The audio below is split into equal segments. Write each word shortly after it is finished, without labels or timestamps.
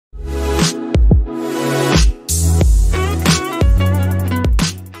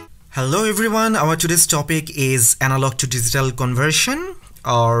Hello everyone, our today's topic is analog to digital conversion,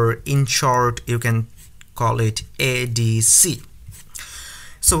 or in short you can call it ADC.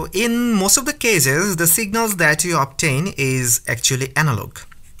 So in most of the cases the signals that you obtain is actually analog,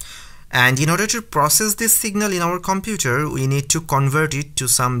 and in order to process this signal in our computer we need to convert it to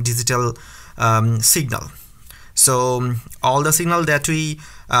some digital signal. So all the signal that we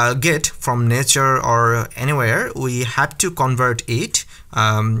get from nature or anywhere, we have to convert it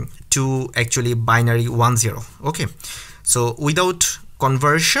to actually binary 1-0. Okay, so without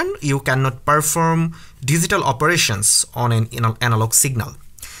conversion you cannot perform digital operations on an analog signal.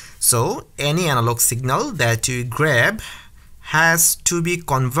 So any analog signal that you grab has to be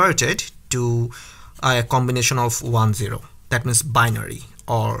converted to a combination of 1-0. That means binary,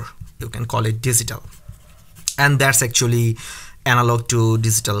 or you can call it digital, and that's actually analog to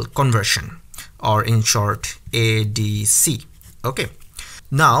digital conversion, or in short ADC. Okay,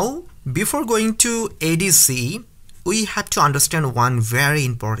 now before going to ADC we have to understand one very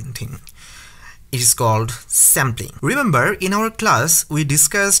important thing. It is called sampling. Remember, in our class we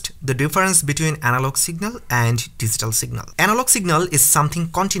discussed the difference between analog signal and digital signal. Analog signal is something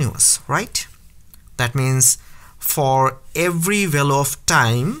continuous, right? That means for every value of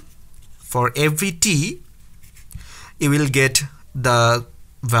time, for every t, you will get the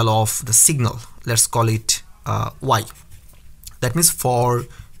value of the signal. Let's call it y. That means for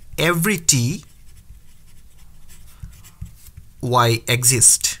every t, y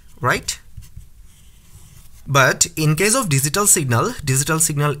exists, right? But in case of digital signal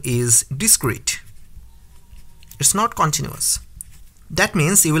is discrete. It's not continuous. That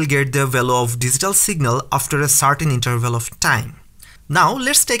means you will get the value of digital signal after a certain interval of time. Now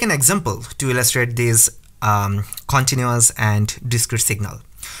let's take an example to illustrate this continuous and discrete signal.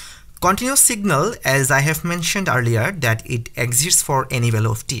 Continuous signal, as I have mentioned earlier, that it exists for any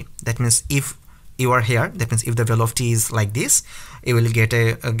value of t. That means if you are here, that means if the value of t is like this, you will get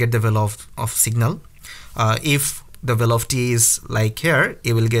the value of signal. If the value of t is like here,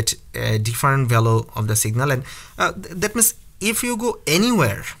 you will get a different value of the signal, and that means if you go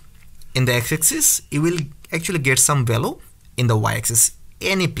anywhere in the x-axis, you will actually get some value in the y-axis,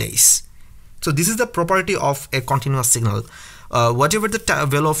 any place. So this is the property of a continuous signal. Whatever the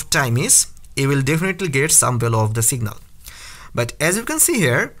value of time is, you will definitely get some value of the signal. But as you can see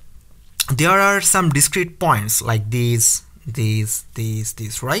here, there are some discrete points like these,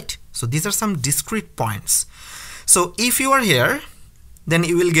 right? So these are some discrete points. So if you are here, then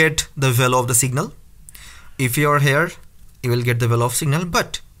you will get the value of the signal. If you are here, you will get the value of signal.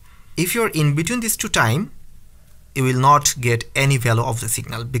 But if you are in between these two time, you will not get any value of the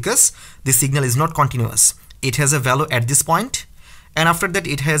signal, because the signal is not continuous. It has a value at this point, and after that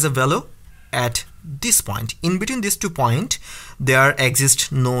it has a value at this point. In between these 2 points there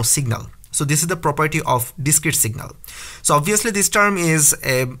exists no signal. So this is the property of discrete signal. So obviously this term is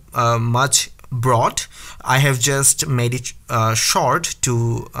much broad. I have just made it short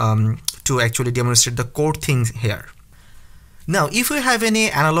to actually demonstrate the core things here. Now if we have any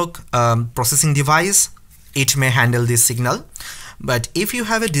analog processing device, it may handle this signal. But if you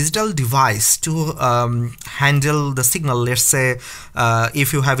have a digital device to handle the signal, let's say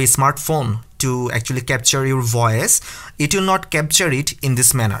if you have a smartphone to actually capture your voice, it will not capture it in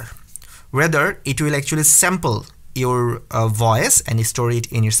this manner. Rather, it will actually sample your voice and store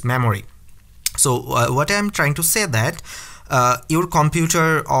it in its memory. So what I am trying to say that your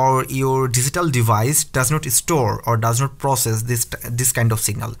computer or your digital device does not store or does not process this kind of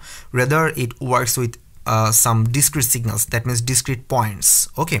signal. Rather, it works with some discrete signals, that means discrete points.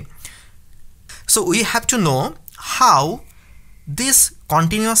 Okay, so we have to know how this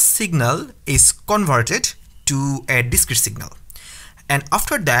continuous signal is converted to a discrete signal, and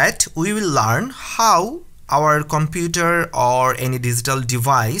after that we will learn how our computer or any digital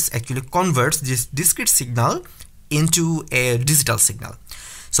device actually converts this discrete signal into a digital signal.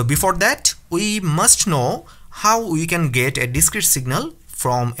 So before that we must know how we can get a discrete signal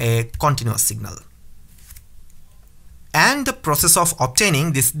from a continuous signal. And the process of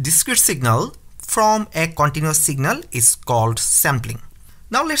obtaining this discrete signal from a continuous signal is called sampling.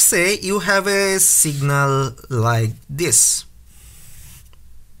 Now let's say you have a signal like this.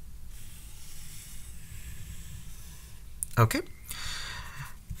 Okay,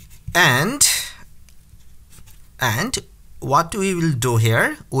 and what we will do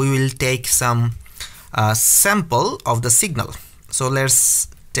here, we will take some sample of the signal. So let's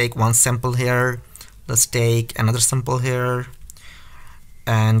take one sample here. Let's take another sample here,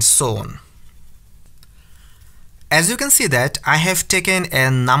 and so on. As you can see that I have taken a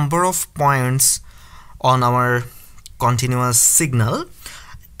number of points on our continuous signal,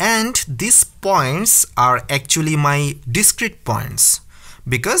 And these points are actually my discrete points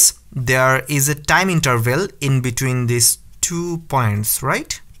because there is a time interval in between these 2 points,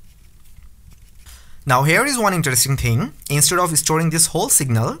 right? Now here is one interesting thing. Instead of storing this whole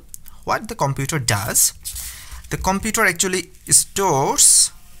signal, what the computer does, the computer actually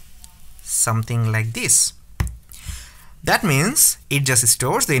stores something like this. That means it just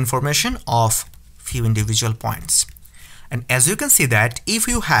stores the information of few individual points. And as you can see that if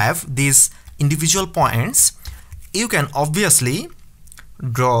you have these individual points, you can obviously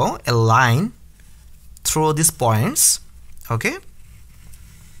draw a line through these points, okay,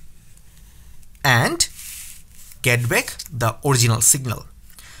 and get back the original signal.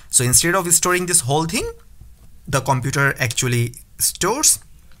 So instead of storing this whole thing, the computer actually stores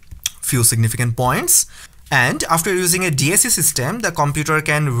few significant points, and after using a DAC system, the computer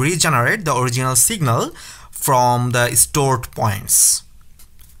can regenerate the original signal from the stored points.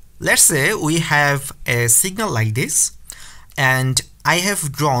 Let's say we have a signal like this, and I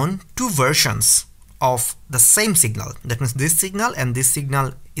have drawn 2 versions of the same signal. That means this signal and this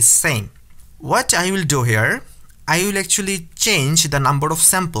signal is same. What I will do here, I will actually change the number of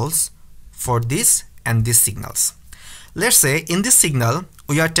samples for this and these signals. Let's say in this signal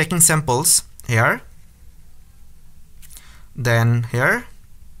we are taking samples here, then here,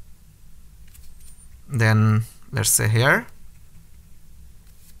 then let's say here,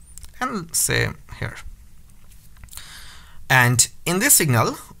 and say here. And in this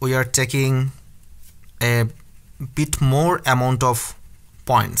signal we are taking a bit more amount of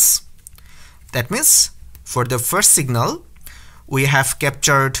points. That means for the first signal we have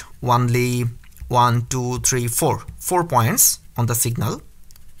captured only 1, 2, 3, 4 points on the signal,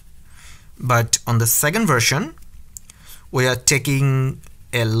 but on the second version we are taking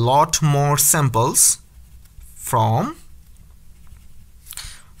a lot more samples from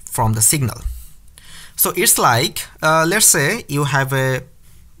the signal. So it's like let's say you have a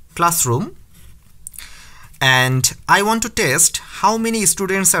classroom and I want to test how many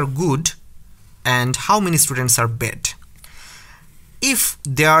students are good and how many students are bad. If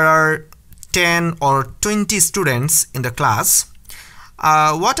there are 10 or 20 students in the class,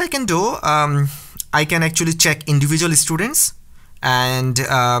 what I can do, I can actually check individual students and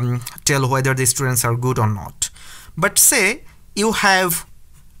tell whether the students are good or not. But say you have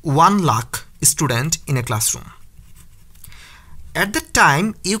 1 lakh student in a classroom. At the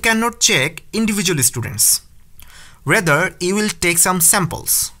time you cannot check individual students, rather you will take some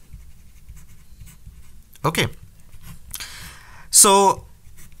samples. Okay, so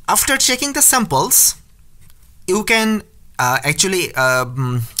after checking the samples you can actually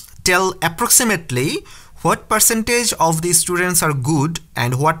tell approximately what percentage of the students are good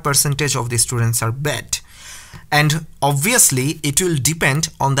and what percentage of the students are bad. And obviously it will depend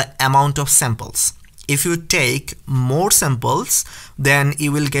on the amount of samples. If you take more samples, then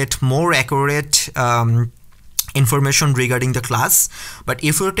you will get more accurate information regarding the class. But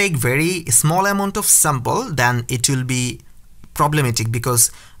if you take very small amount of sample, then it will be problematic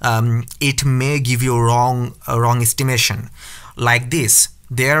because it may give you wrong estimation. Like this,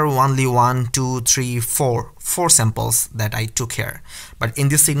 there are only 1, 2, 3, 4 samples that I took here, but in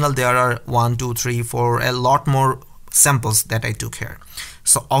this signal there are 1, 2, 3, 4 a lot more samples that I took here.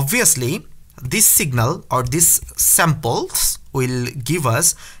 So obviously this signal or these samples will give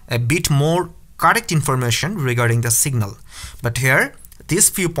us a bit more correct information regarding the signal, but here these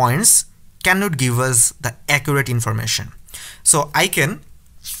few points cannot give us the accurate information. So I can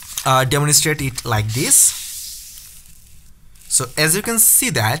demonstrate it like this. So as you can see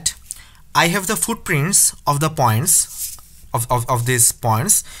that I have the footprints of the points of these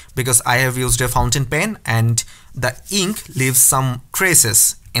points because I have used a fountain pen and the ink leaves some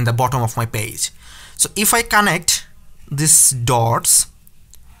traces in the bottom of my page. So if I connect these dots,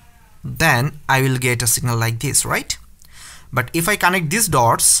 then I will get a signal like this, right? But if I connect these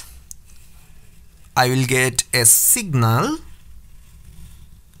dots, I will get a signal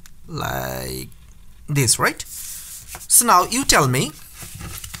like this, right? So now you tell me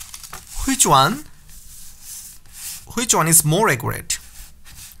which one is more accurate,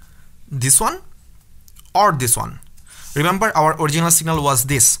 this one or this one. Remember our original signal was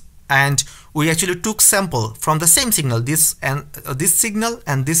this, and we actually took sample from the same signal. This and this signal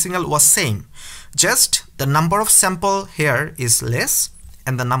and this signal was same, just the number of sample here is less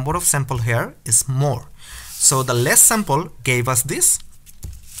and the number of sample here is more. So the less sample gave us this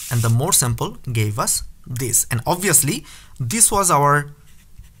and the more sample gave us this, and obviously this was our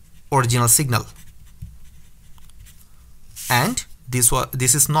original signal and this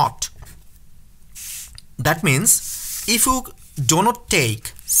is not. That means if you do not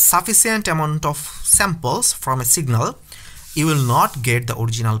take sufficient amount of samples from a signal, you will not get the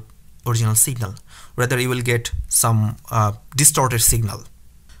original signal. Rather, you will get some distorted signal.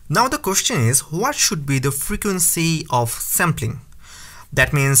 Now the question is, what should be the frequency of sampling?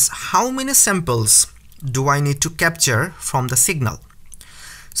 That means how many samples do I need to capture from the signal?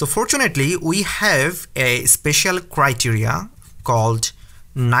 So fortunately, we have a special criteria called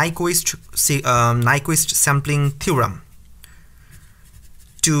Nyquist sampling theorem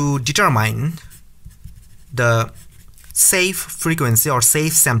to determine the safe frequency or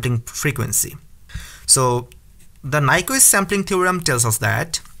safe sampling frequency. So the Nyquist sampling theorem tells us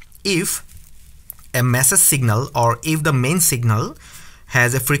that if a message signal or if the main signal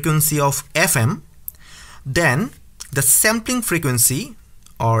has a frequency of FM, then the sampling frequency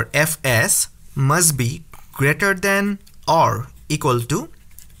or Fs must be greater than or equal to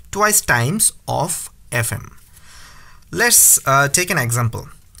twice times of FM. Let's take an example.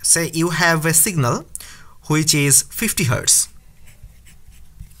 Say you have a signal which is 50 Hz.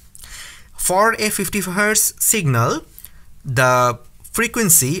 For a 50 Hz signal, the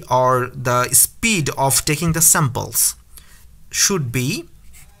frequency or the speed of taking the samples should be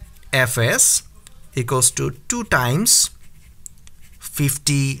Fs equals to 2 times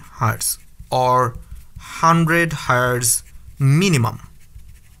 50 Hz or 100 Hz minimum.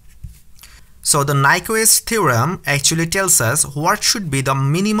 So the Nyquist theorem actually tells us what should be the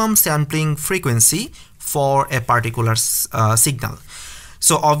minimum sampling frequency for a particular signal.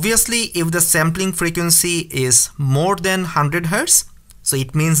 So obviously, if the sampling frequency is more than 100 Hz, so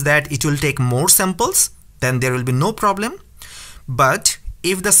it means that it will take more samples, then there will be no problem. But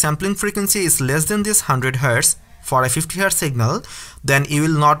if the sampling frequency is less than this 100 Hz for a 50 Hz signal, then you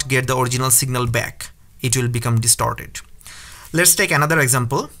will not get the original signal back. It will become distorted. Let's take another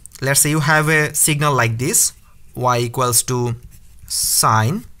example. Let's say you have a signal like this, y equals to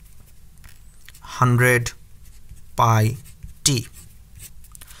sine 100 pi t.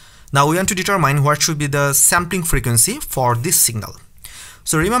 Now we want to determine what should be the sampling frequency for this signal.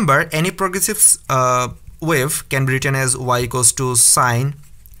 So remember, any progressive wave can be written as y equals to sine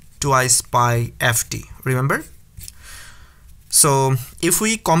twice pi ft. Remember? So if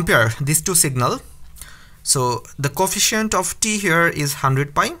we compare these two signals, so the coefficient of t here is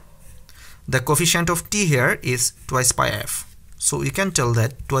 100 pi. The coefficient of t here is twice pi f. So we can tell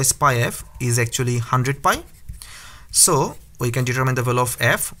that twice pi f is actually 100 pi. So we can determine the value of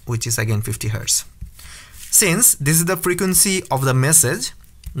f, which is again 50 Hz. Since this is the frequency of the message,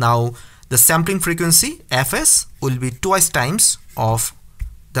 now the sampling frequency fs will be twice times of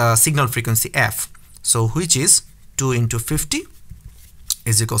the signal frequency f. So which is 2 into 50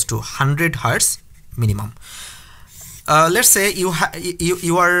 is equals to 100 Hz minimum. Let's say you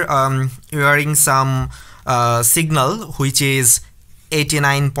are hearing some signal which is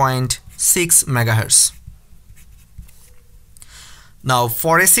 89.6 megahertz. Now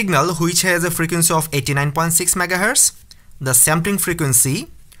for a signal which has a frequency of 89.6 megahertz, the sampling frequency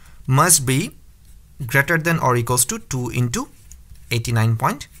must be greater than or equals to 2 into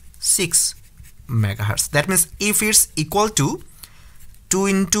 89.6 megahertz. That means if it's equal to 2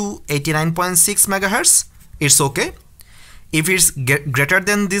 into 89.6 megahertz, it's okay. If it's greater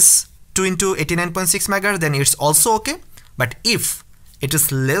than this 2 into 89.6 megahertz, then it's also okay. But if it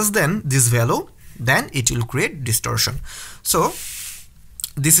is less than this value, then it will create distortion. So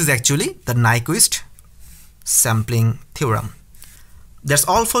this is actually the Nyquist sampling theorem. That's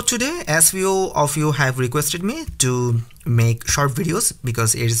all for today. As few of you have requested me to make short videos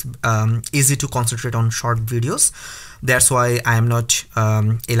because it is easy to concentrate on short videos. That's why I am not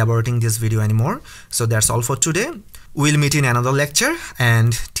elaborating this video anymore. So that's all for today. We'll meet in another lecture,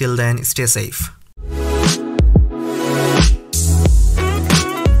 and till then, stay safe.